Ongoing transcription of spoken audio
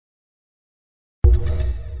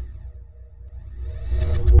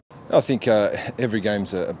I think every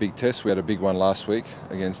game's a big test. We had a big one last week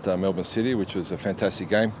against Melbourne City, which was a fantastic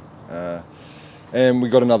game. And we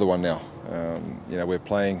got another one now. We're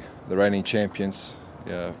playing the reigning champions,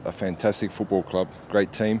 a fantastic football club,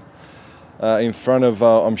 great team, in front of,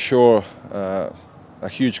 I'm sure, a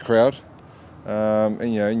huge crowd.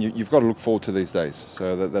 And you've got to look forward to these days.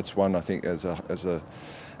 So that's one, I think, as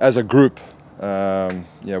a group,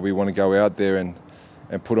 we want to go out there and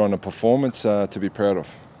put on a performance to be proud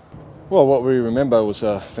of. Well, what we remember was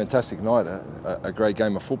a fantastic night, a great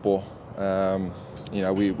game of football.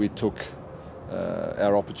 We took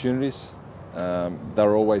our opportunities. They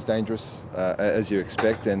were always dangerous, as you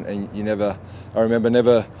expect, and I remember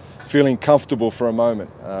never feeling comfortable for a moment,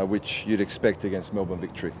 which you'd expect against Melbourne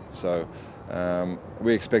Victory. So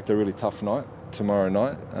we expect a really tough night tomorrow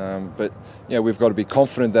night, but we've got to be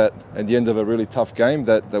confident that at the end of a really tough game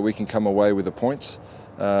that we can come away with the points,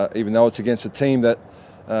 even though it's against a team that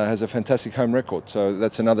has a fantastic home record. So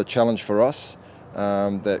that's another challenge for us,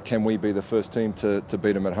 that can we be the first team to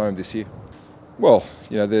beat them at home this year? Well,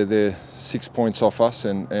 they're 6 points off us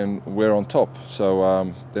and we're on top,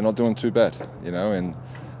 so they're not doing too bad, I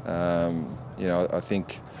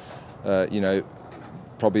think,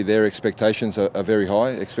 probably their expectations are very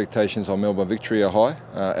high. Expectations on Melbourne Victory are high,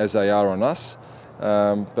 as they are on us.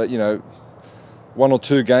 But one or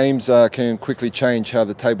two games can quickly change how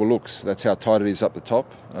the table looks. That's how tight it is up the top.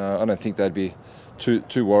 I don't think they'd be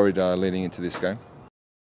too worried leading into this game.